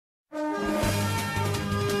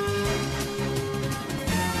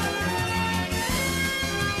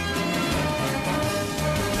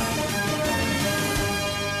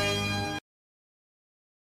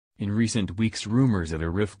In recent weeks, rumors of a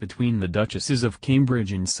rift between the Duchesses of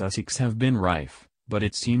Cambridge and Sussex have been rife, but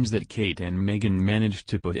it seems that Kate and Meghan managed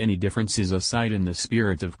to put any differences aside in the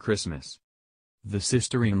spirit of Christmas. The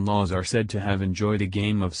sister-in-laws are said to have enjoyed a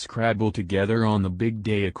game of Scrabble together on the big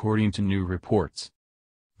day, according to new reports.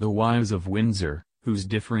 The wives of Windsor, whose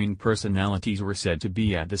differing personalities were said to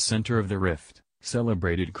be at the center of the rift,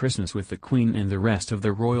 celebrated Christmas with the Queen and the rest of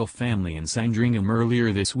the royal family in Sandringham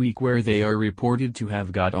earlier this week, where they are reported to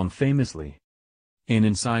have got on famously. An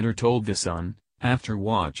insider told The Sun, after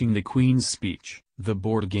watching the Queen's speech, "The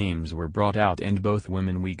board games were brought out and both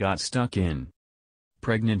women we got stuck in."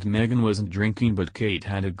 Pregnant Meghan wasn't drinking, but Kate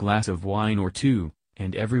had a glass of wine or two,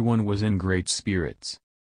 and everyone was in great spirits.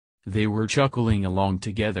 They were chuckling along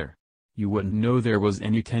together. You wouldn't know there was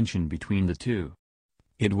any tension between the two.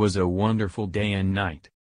 It was a wonderful day and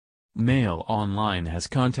night. Mail Online has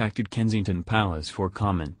contacted Kensington Palace for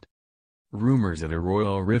comment. Rumors of a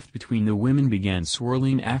royal rift between the women began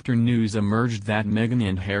swirling after news emerged that Meghan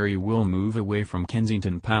and Harry will move away from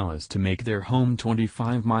Kensington Palace to make their home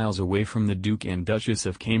 25 miles away from the Duke and Duchess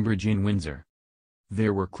of Cambridge in Windsor.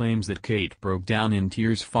 There were claims that Kate broke down in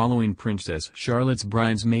tears following Princess Charlotte's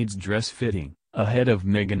bridesmaid's dress fitting, ahead of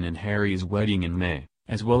Meghan and Harry's wedding in May,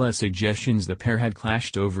 as well as suggestions the pair had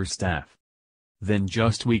clashed over staff. Then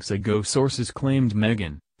just weeks ago, sources claimed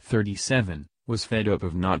Meghan, 37, was fed up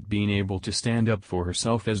of not being able to stand up for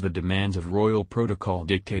herself as the demands of royal protocol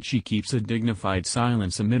dictate she keeps a dignified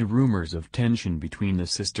silence amid rumors of tension between the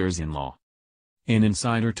sisters-in-law. An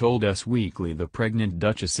insider told Us Weekly the pregnant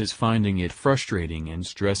Duchess is finding it frustrating and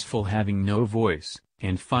stressful having no voice,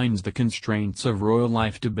 and finds the constraints of royal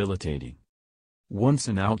life debilitating. Once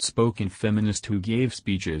an outspoken feminist who gave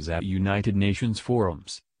speeches at United Nations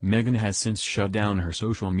forums, Meghan has since shut down her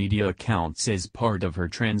social media accounts as part of her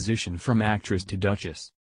transition from actress to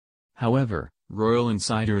duchess. However, royal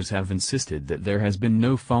insiders have insisted that there has been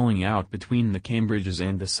no falling out between the Cambridges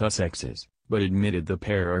and the Sussexes, but admitted the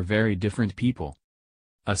pair are very different people.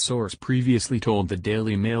 A source previously told the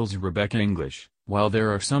Daily Mail's Rebecca English, while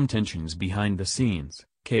there are some tensions behind the scenes,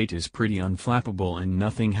 Kate is pretty unflappable and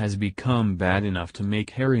nothing has become bad enough to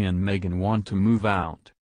make Harry and Meghan want to move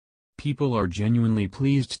out. People are genuinely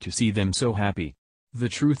pleased to see them so happy. The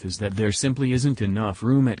truth is that there simply isn't enough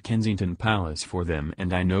room at Kensington Palace for them,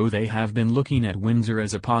 and I know they have been looking at Windsor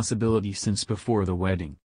as a possibility since before the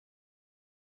wedding.